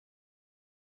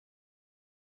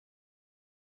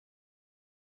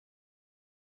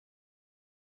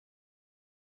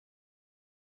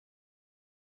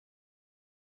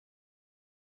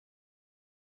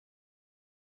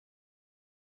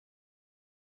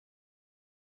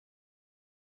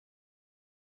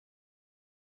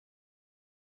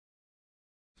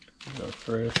Got a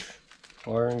fresh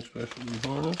wiring specialty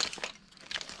harness.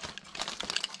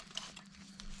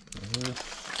 I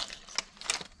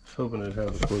was hoping it'd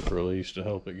have a quick release to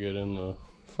help it get in the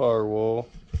firewall,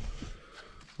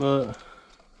 but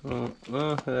no,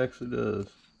 it actually does.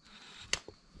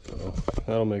 So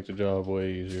that'll make the job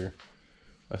way easier.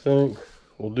 I think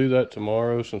we'll do that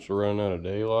tomorrow since we're running out of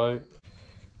daylight.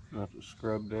 I have to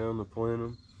scrub down the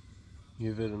plenum,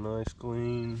 give it a nice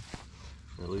clean,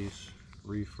 at least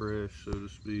refresh, so to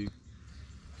speak.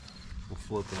 We'll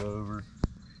flip it over,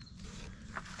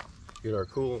 get our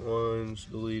coolant lines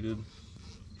deleted,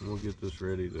 and we'll get this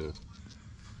ready to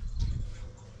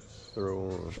throw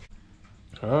on.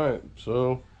 Alright,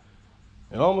 so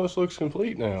it almost looks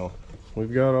complete now.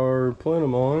 We've got our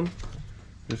plenum on.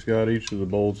 Just got each of the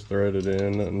bolts threaded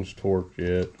in, nothing's torqued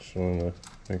yet. So I'm gonna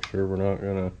make sure we're not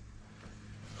gonna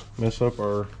mess up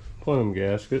our plenum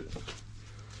gasket.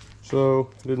 So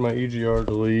did my EGR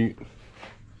delete.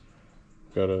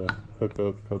 Gotta hook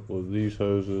up a couple of these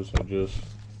hoses and just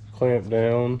clamp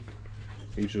down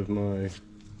each of my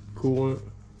coolant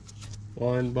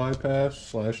line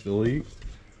bypass / delete.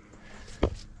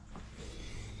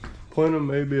 Plenum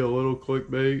may be a little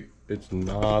clickbait. It's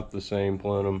not the same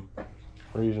plenum.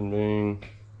 Reason being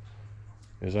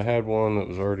is I had one that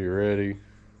was already ready,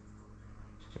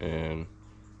 and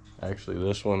actually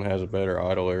this one has a better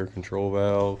idle air control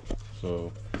valve,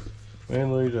 so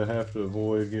mainly to have to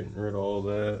avoid getting rid of all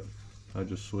that, I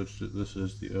just switched it. This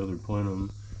is the other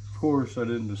plenum. Of course, I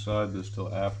didn't decide this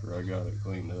till after I got it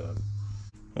cleaned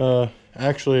up.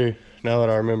 Actually, now that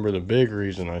I remember the big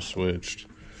reason I switched,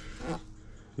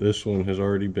 this one has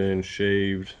already been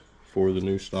shaved for the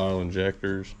new style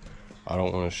injectors. I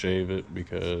don't want to shave it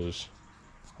because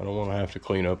I don't want to have to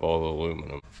clean up all the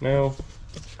aluminum. Now,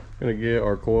 I'm gonna get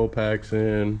our coil packs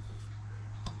in,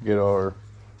 get our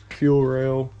fuel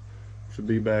rail, should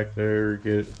be back there,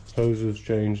 get hoses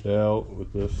changed out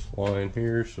with this line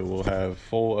here, so we'll have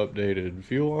full updated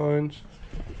fuel lines.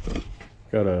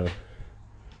 Got a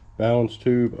balance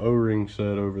tube O-ring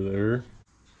set over there.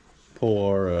 Pull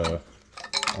our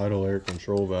idle air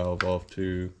control valve off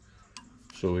too,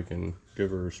 so we can give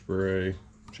her a spray,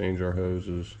 change our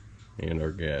hoses and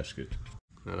our gasket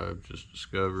that I've just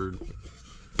discovered.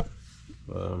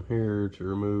 I'm here to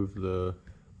remove the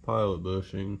pilot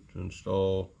bushing to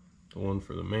install the one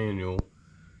for the manual,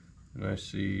 and I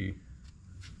see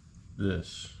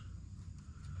this.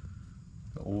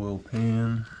 The oil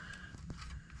pan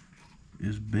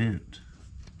is bent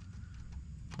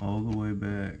all the way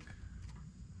back.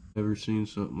 Never seen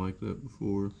something like that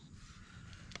before.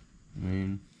 I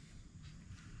mean,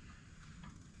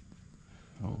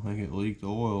 I don't think it leaked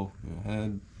oil. It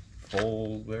had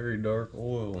full, very dark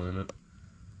oil in it.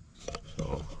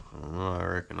 So, I don't know, I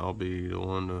reckon I'll be the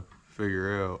one to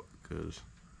figure out, because,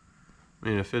 I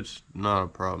mean, if it's not a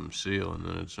problem sealing,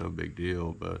 then it's no big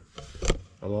deal, but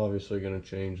I'm obviously going to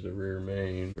change the rear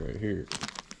main right here.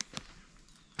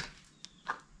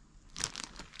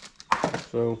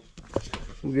 So,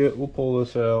 we'll pull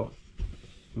this out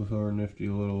with our nifty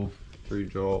little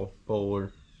 3-jaw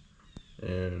puller,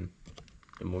 and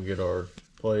we'll get our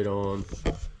plate on,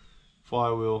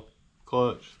 flywheel,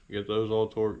 clutch, get those all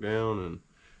torqued down, and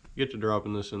get to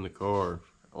dropping this in the car.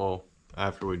 All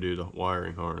after we do the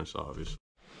wiring harness, obviously.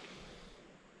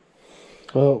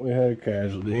 Well, we had a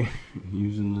casualty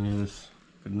using this.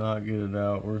 Could not get it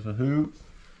out worth a hoot.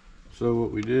 So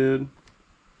what we did,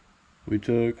 we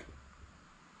took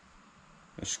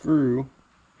a screw,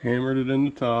 hammered it in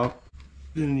the top,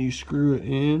 then you screw it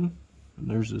in, and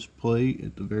there's this plate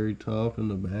at the very top and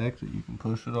the back that you can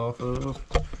push it off of.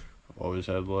 I've always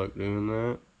had luck doing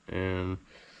that, and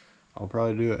I'll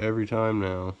probably do it every time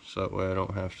now, so that way I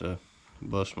don't have to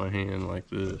bust my hand like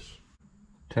this.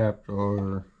 Tapped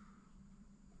our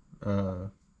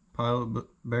pilot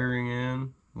bearing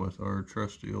in with our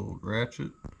trusty old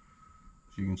ratchet.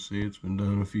 As you can see, it's been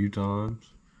done a few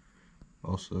times.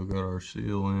 Also got our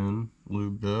seal in,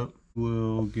 lubed up.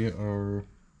 We'll get our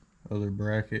other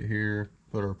bracket here,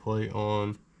 put our plate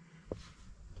on,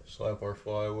 slap our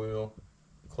flywheel,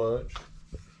 clutch.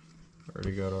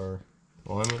 Already got our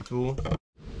alignment tool.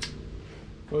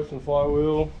 Clutch and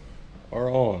flywheel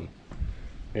are on.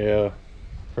 Yeah,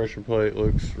 pressure plate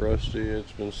looks rusty.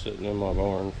 It's been sitting in my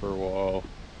barn for a while.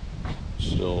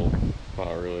 Still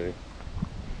not really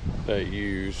that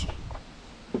used.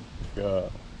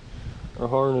 Got our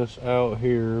harness out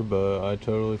here, but I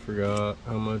totally forgot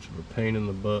how much of a pain in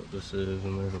the butt this is,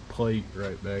 and there's a plate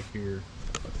right back here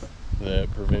that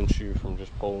prevents you from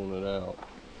just pulling it out.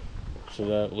 So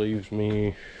that leaves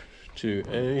me to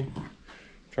A,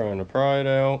 trying to pry it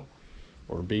out,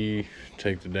 or B,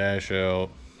 take the dash out,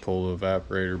 pull the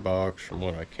evaporator box from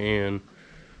what I can,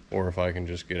 or if I can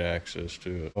just get access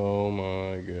to it. Oh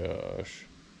my gosh.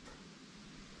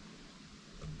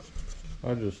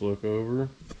 I just look over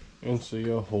and see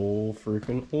a whole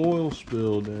freaking oil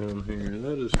spill down here.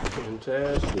 That is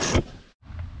fantastic.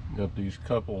 Got these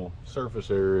couple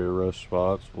surface area rust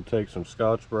spots. We'll take some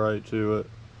Scotch-Brite to it,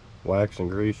 wax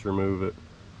and grease remove it,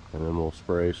 and then we'll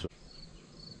spray some.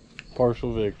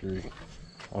 Partial victory.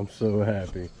 I'm so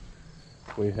happy.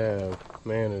 We have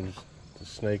managed to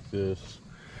snake this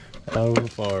out of the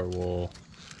firewall.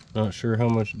 Not sure how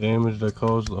much damage I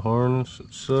caused the harness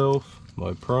itself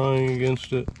by prying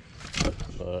against it,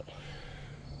 but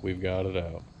we've got it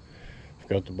out. I've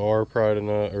got the bar pried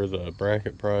enough, or the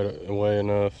bracket pried away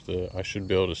enough that I should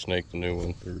be able to snake the new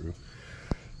one through.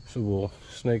 So we'll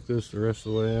snake this the rest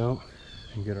of the way out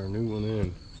and get our new one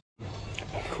in.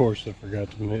 Of course, I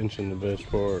forgot to mention the best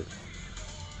part.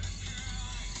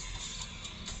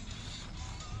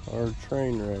 Our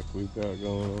train wreck we've got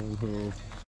going on here.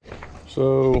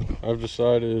 So I've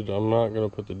decided I'm not going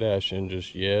to put the dash in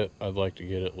just yet. I'd like to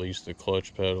get at least the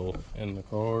clutch pedal in the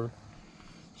car.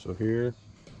 So here,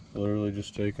 literally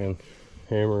just take a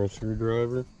hammer and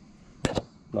screwdriver,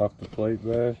 knock the plate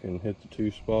back and hit the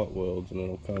 2 spot welds, and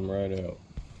it'll come right out.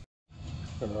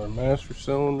 Got our master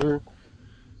cylinder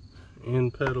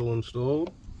and pedal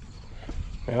installed.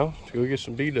 Now to go get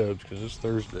some B-dubs because it's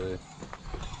Thursday.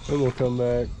 Then we'll come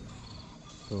back.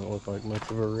 Don't look like much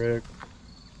of a wreck.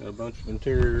 Got a bunch of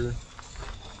interior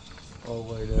all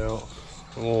laid out.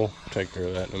 We'll take care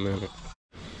of that in a minute.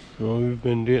 Well, we've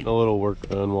been getting a little work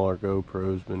done while our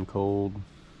GoPro's been cold.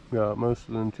 Got most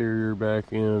of the interior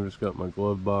back in. I've just got my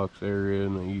glove box area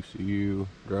and the ECU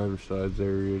driver's sides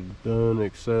area done,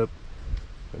 except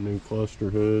a new cluster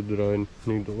hood that I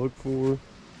need to look for.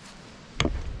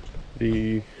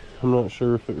 I'm not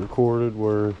sure if it recorded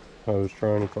where I was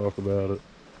trying to talk about it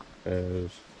as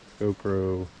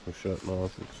GoPro was shutting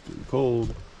off. It's too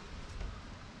cold.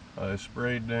 I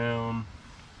sprayed down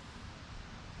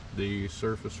the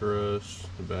surface rust,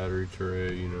 the battery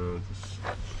tray, you know, just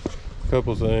a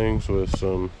couple things with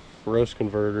some rust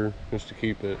converter just to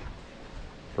keep it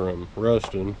from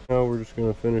rusting. Now we're just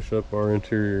going to finish up our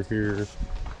interior here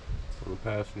on the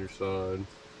passenger side.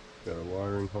 Got our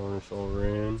wiring harness all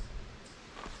ran.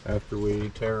 After we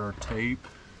tear our tape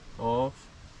off,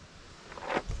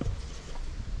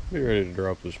 be ready to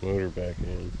drop this motor back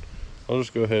in. I'll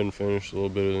just go ahead and finish a little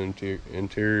bit of the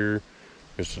interior,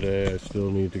 because today I still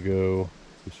need to go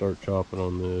and start chopping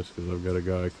on this because I've got a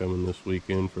guy coming this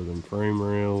weekend for them frame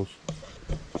rails.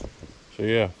 So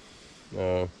yeah,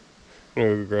 I'm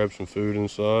gonna go grab some food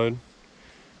inside.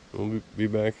 We'll be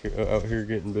back out here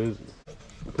getting busy.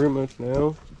 Pretty much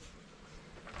now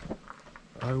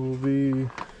I will be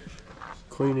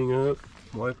cleaning up,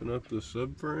 wiping up the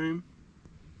subframe,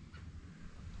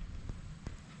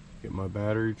 get my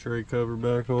battery tray cover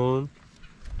back on,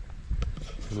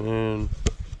 and then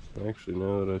actually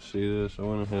now that I see this, I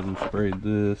went ahead and sprayed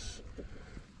this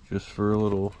just for a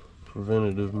little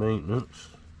preventative maintenance.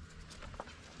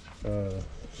 We're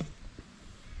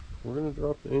gonna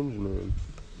drop the engine in,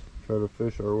 try to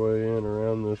fish our way in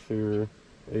around this here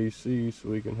AC so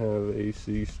we can have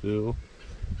AC still.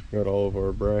 Got all of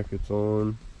our brackets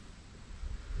on,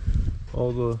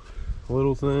 all the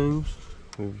little things.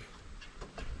 We've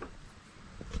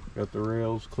got the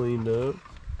rails cleaned up.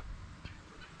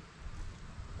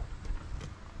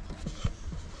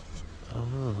 I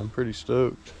don't know, I'm pretty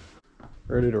stoked.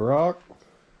 Ready to rock.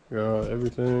 Got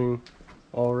everything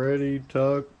all ready,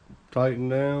 tucked,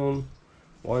 tightened down,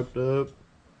 wiped up.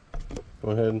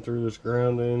 Go ahead and threw this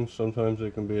ground in. Sometimes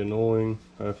it can be annoying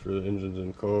after the engine's in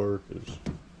the car because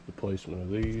the placement of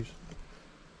these.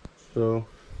 So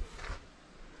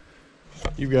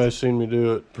you guys seen me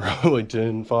do it probably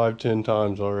 5, 10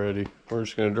 times already. We're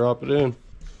just gonna drop it in.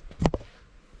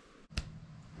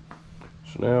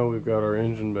 So now we've got our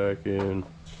engine back in.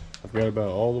 I've got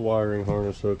about all the wiring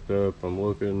harness hooked up. I'm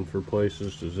looking for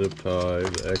places to zip tie,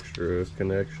 the extra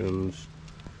connections,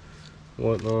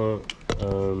 whatnot.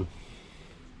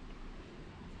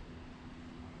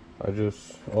 I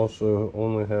just also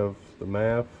only have the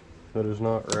map that is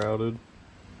not routed.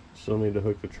 Still need to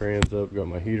hook the trans up. Got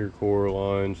my heater core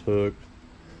lines hooked.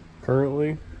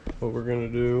 Currently, what we're going to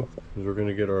do is we're going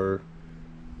to get our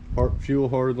fuel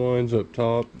hard lines up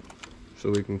top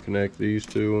so we can connect these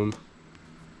to them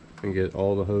and get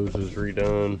all the hoses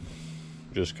redone.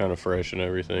 Just kind of freshen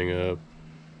everything up.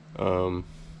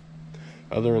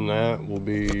 Other than that, we'll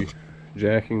be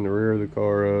jacking the rear of the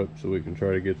car up so we can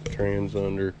try to get the trans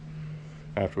under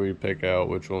after we pick out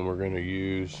which one we're going to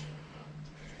use.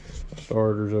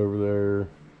 Starters over there,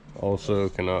 Also,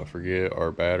 cannot forget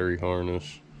our battery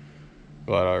harness.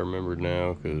 Glad I remembered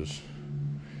now, because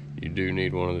you do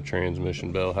need one of the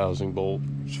transmission bell housing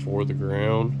bolts for the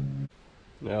ground.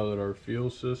 Now that our fuel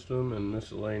system and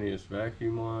miscellaneous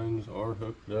vacuum lines are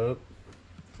hooked up,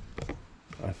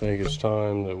 I think it's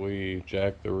time that we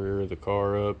jack the rear of the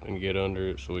car up and get under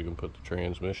it so we can put the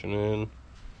transmission in.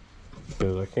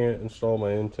 Because I can't install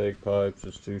my intake pipes,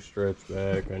 it's too stretched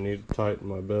back. I need to tighten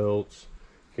my belts.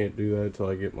 Can't do that until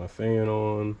I get my fan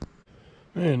on.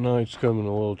 Man, night's coming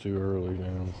a little too early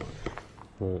now.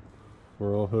 But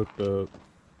we're all hooked up.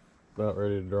 About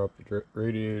ready to drop the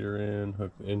radiator in,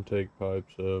 hook the intake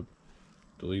pipes up,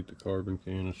 delete the carbon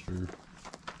canister.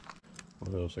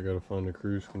 What else? I gotta find a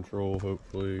cruise control,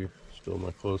 hopefully. Still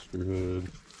my cluster hood.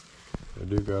 I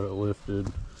do got it lifted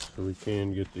so we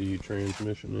can get the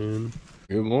transmission in.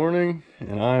 Good morning,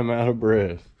 and I am out of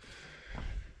breath.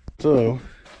 So,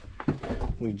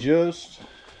 we just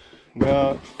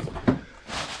got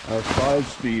our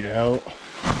 5-speed out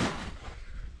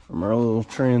from our little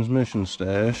transmission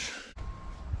stash.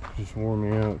 Just wore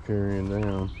me out carrying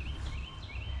down.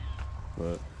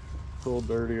 But it's a little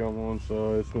dirty on one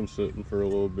side. It's been sitting for a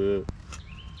little bit.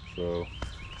 So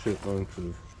chipmunks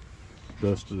have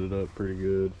dusted it up pretty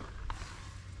good.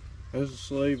 Has a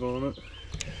slave on it.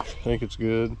 I think it's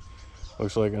good.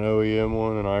 Looks like an OEM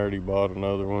one, and I already bought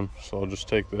another one. So I'll just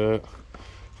take that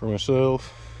for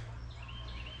myself.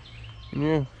 And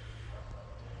yeah,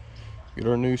 get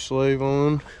our new slave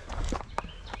on.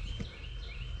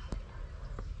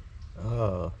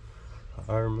 Ah,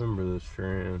 I remember this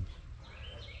trans.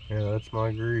 Yeah, that's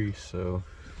my grease, so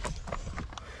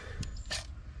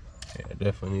yeah, it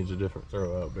definitely needs a different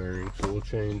throwout bearing. So we'll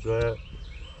change that,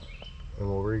 and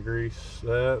we'll re-grease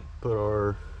that. Put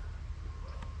our,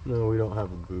 no, we don't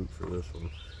have a boot for this one,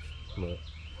 but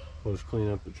we'll just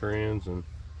clean up the trans and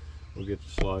we'll get to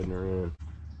sliding her in.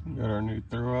 Got our new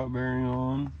throwout bearing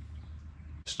on.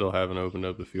 Still haven't opened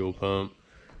up the fuel pump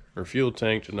or fuel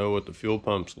tank to know what the fuel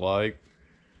pump's like.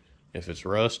 If it's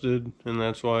rusted and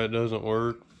that's why it doesn't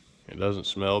work, it doesn't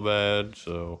smell bad,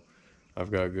 so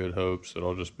I've got good hopes that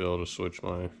I'll just be able to switch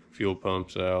my fuel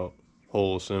pumps out,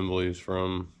 whole assemblies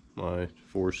from my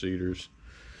 4-seaters,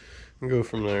 and go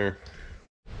from there.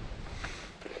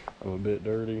 I'm a bit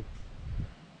dirty,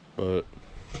 but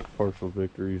partial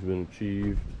victory's been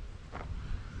achieved.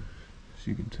 As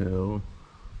you can tell,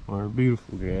 our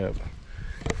beautiful gap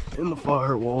in the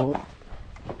firewall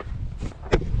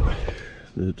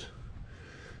that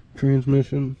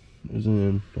transmission is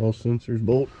in. All sensors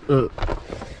bolt up,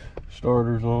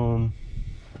 starters on,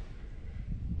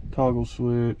 toggle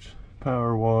switch,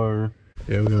 power wire.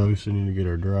 Yeah, we obviously need to get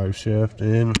our drive shaft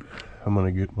in. I'm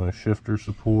gonna get my shifter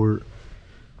support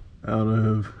out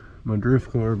of my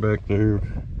drift car back there,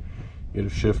 get a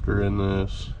shifter in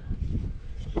this,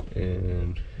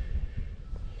 and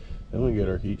then we get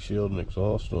our heat shield and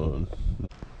exhaust on.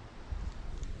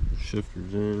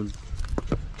 Shifter's in.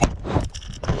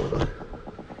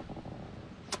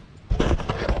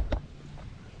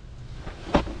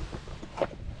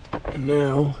 And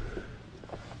now,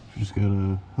 just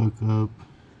gotta hook up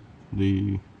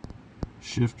the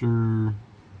shifter,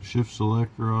 shift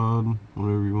select rod,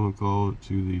 whatever you want to call it,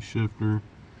 to the shifter.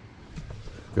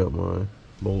 Got my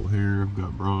bolt here, I've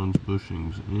got bronze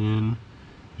bushings in,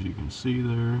 as you can see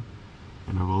there.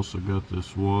 And I've also got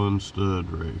this one stud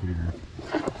right here.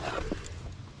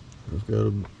 I've got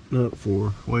a nut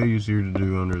for, way easier to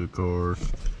do under the car.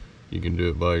 You can do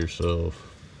it by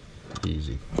yourself,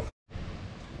 easy.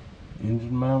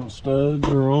 Engine mount studs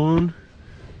are on.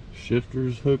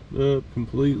 Shifter's hooked up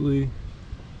completely.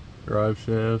 Drive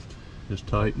shaft is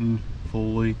tightened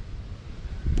fully.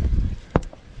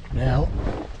 Now,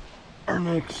 our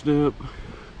next step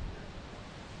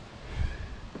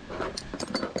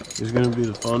is going to be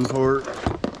the fun part.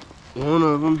 One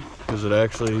of them, because it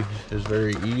actually is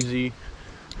very easy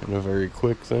and a very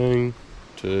quick thing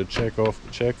to check off the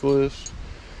checklist.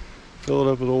 Fill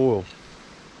it up with oil.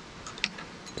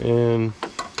 And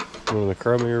one of the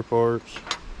crummier parts,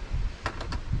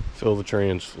 fill the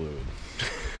trans fluid.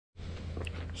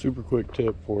 Super quick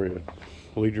tip for you.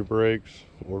 Bleed your brakes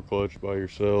or clutch by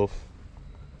yourself.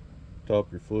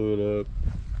 Top your fluid up.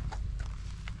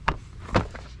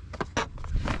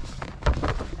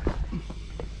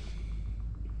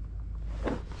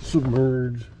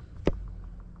 Submerge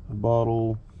a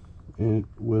bottle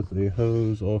with a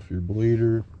hose off your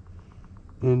bleeder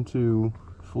into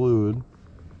fluid,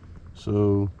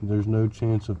 so there's no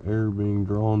chance of air being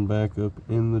drawn back up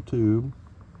in the tube.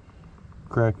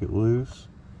 Crack it loose,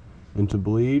 and to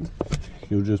bleed,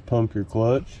 you'll just pump your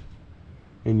clutch,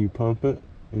 and you pump it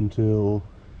until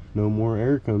no more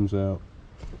air comes out.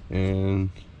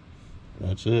 And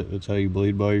that's it. That's how you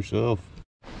bleed by yourself.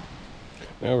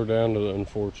 Now we're down to the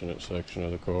unfortunate section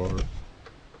of the car.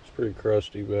 It's pretty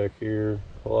crusty back here.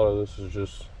 A lot of this is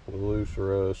just the loose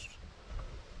rust,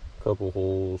 a couple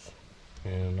holes,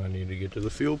 and I need to get to the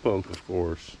fuel pump, of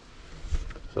course.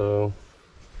 So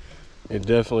it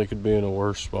definitely could be in a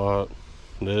worse spot.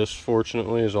 This,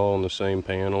 fortunately, is all in the same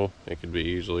panel. It could be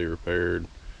easily repaired.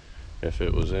 If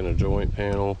it was in a joint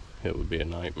panel, it would be a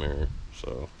nightmare.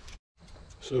 So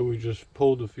we just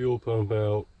pulled the fuel pump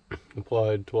out,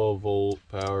 applied 12-volt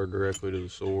power directly to the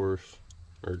source,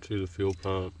 or to the fuel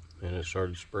pump, and it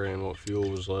started spraying what fuel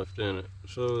was left in it.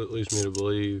 So it leads me to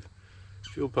believe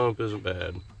fuel pump isn't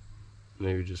bad.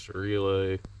 Maybe just a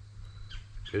relay.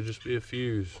 Could just be a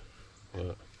fuse.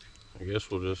 But I guess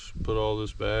we'll just put all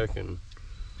this back and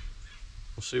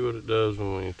we'll see what it does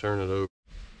when we turn it over.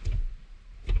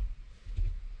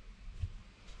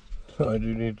 I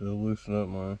do need to loosen up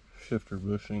my shifter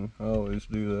bushing. I always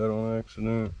do that on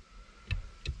accident.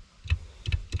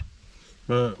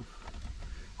 But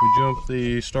we jumped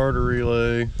the starter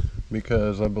relay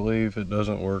because I believe it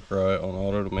doesn't work right on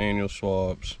auto to manual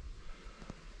swaps.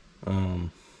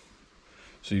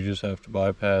 So you just have to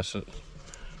bypass it.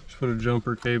 Just put a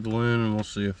jumper cable in and we'll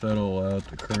see if that'll allow it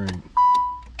to crank.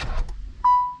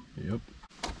 Yep.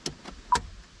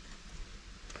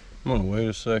 I'm gonna wait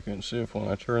a second and see if when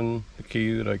I turn the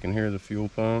key that I can hear the fuel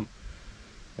pump.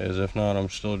 As if not, I'm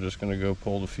still just gonna go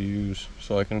pull the fuse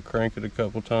so I can crank it a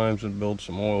couple times and build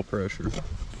some oil pressure.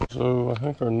 So I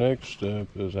think our next step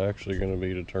is actually gonna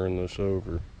be to turn this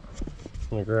over. I'm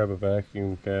gonna grab a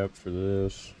vacuum cap for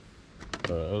this.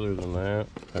 Other than that,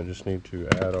 I just need to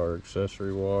add our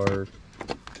accessory wire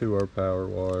to our power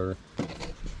wire.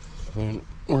 And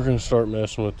we're gonna start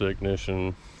messing with the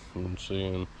ignition and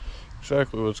seeing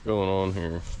exactly what's going on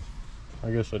here.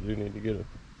 I guess I do need to get a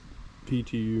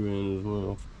PTU in as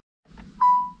well.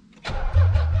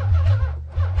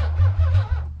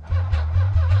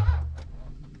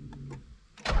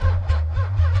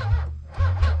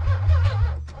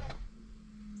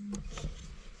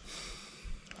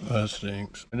 That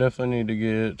stinks. I definitely need to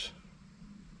get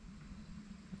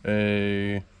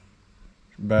a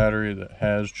battery that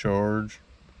has charge.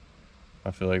 I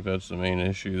feel like that's the main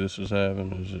issue this is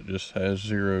having, is it just has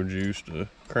zero juice to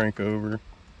crank over.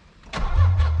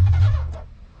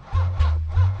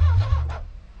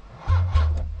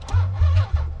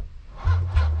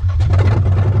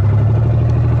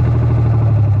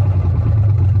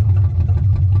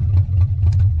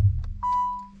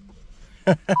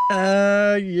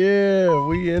 Yeah,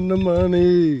 we in the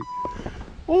money.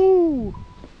 Woo!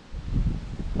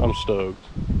 I'm stoked.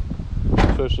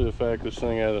 Especially the fact this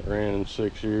thing hasn't ran in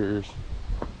 6 years.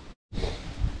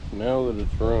 Now that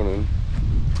it's running,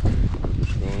 I'm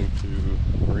just going to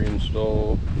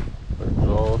reinstall our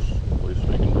exhaust. At least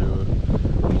we can do it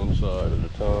one side at a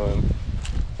time.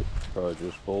 Probably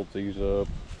just bolt these up,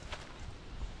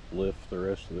 lift the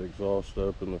rest of the exhaust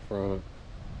up in the front,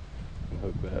 and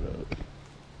hook that up.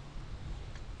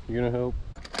 You gonna help?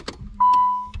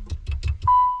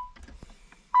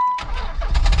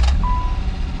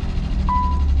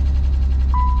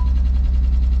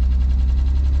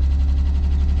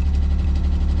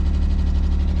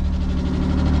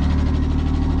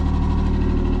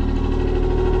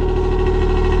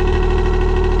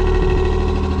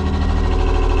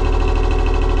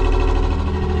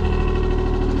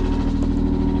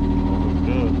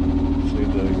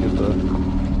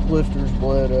 Lifters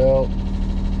bled out,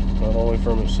 not only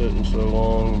from it sitting so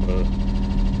long, but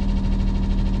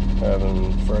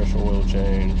having fresh oil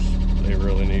change. They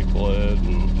really need bled,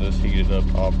 and this heated up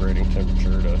operating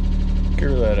temperature to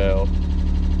cure that out.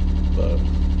 But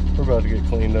we're about to get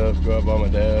cleaned up, go out by my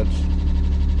dad's,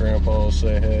 grandpa's,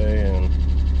 say hey, and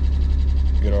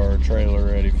get our trailer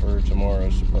ready for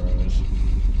tomorrow's surprise.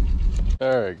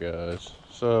 Alright guys,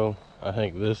 so I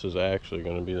think this is actually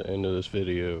going to be the end of this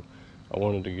video. I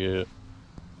wanted to get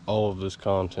all of this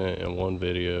content in one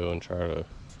video and try to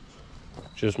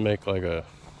just make like a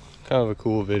kind of a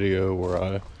cool video where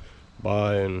I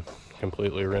buy and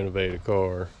completely renovate a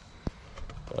car.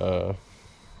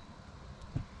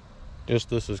 Just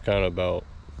this is kind of about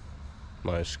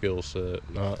my skill set.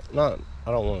 Not I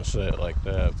don't want to say it like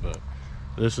that, but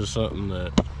this is something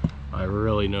that I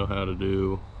really know how to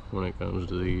do when it comes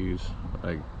to these.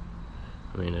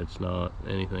 I mean, it's not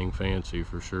anything fancy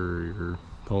for sure. You're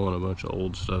pulling a bunch of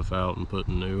old stuff out and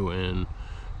putting new in,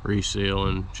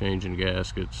 resealing, changing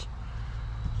gaskets.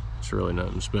 It's really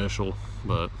nothing special,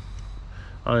 but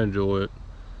I enjoy it.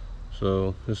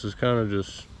 So this is kind of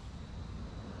just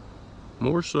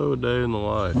more so a day in the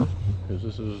life, because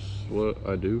this is what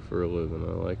I do for a living.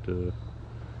 I like to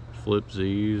flip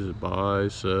Z's, buy,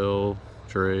 sell,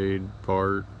 trade,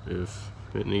 part if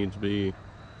it needs be.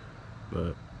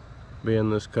 But being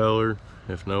this color,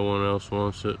 if no one else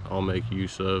wants it, I'll make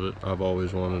use of it. I've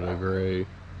always wanted a gray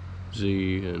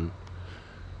Z, and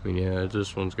I mean, yeah,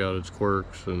 this one's got its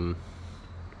quirks, and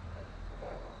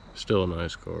still a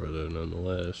nice car though,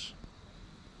 nonetheless.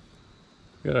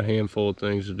 Got a handful of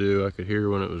things to do. I could hear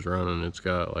when it was running, it's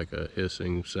got like a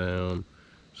hissing sound,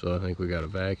 so I think we got a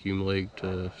vacuum leak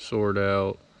to sort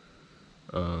out.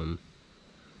 Other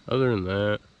than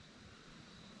that,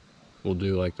 we'll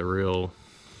do like the real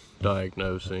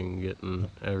diagnosing,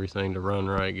 getting everything to run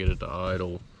right, get it to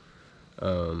idle,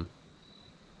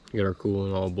 get our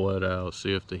coolant all bled out,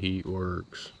 see if the heat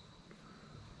works,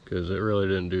 because it really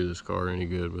didn't do this car any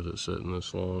good with it sitting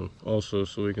this long. Also,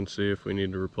 so we can see if we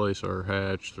need to replace our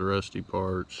hatch, the rusty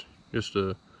parts, just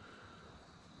to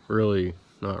really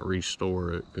not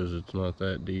restore it because it's not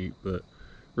that deep, but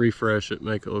refresh it,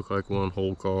 make it look like one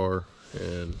whole car,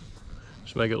 and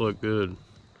just make it look good.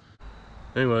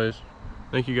 Anyways,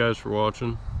 thank you guys for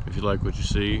watching. If you like what you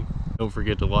see, don't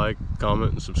forget to like,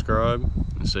 comment, and subscribe,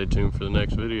 and stay tuned for the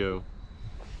next video.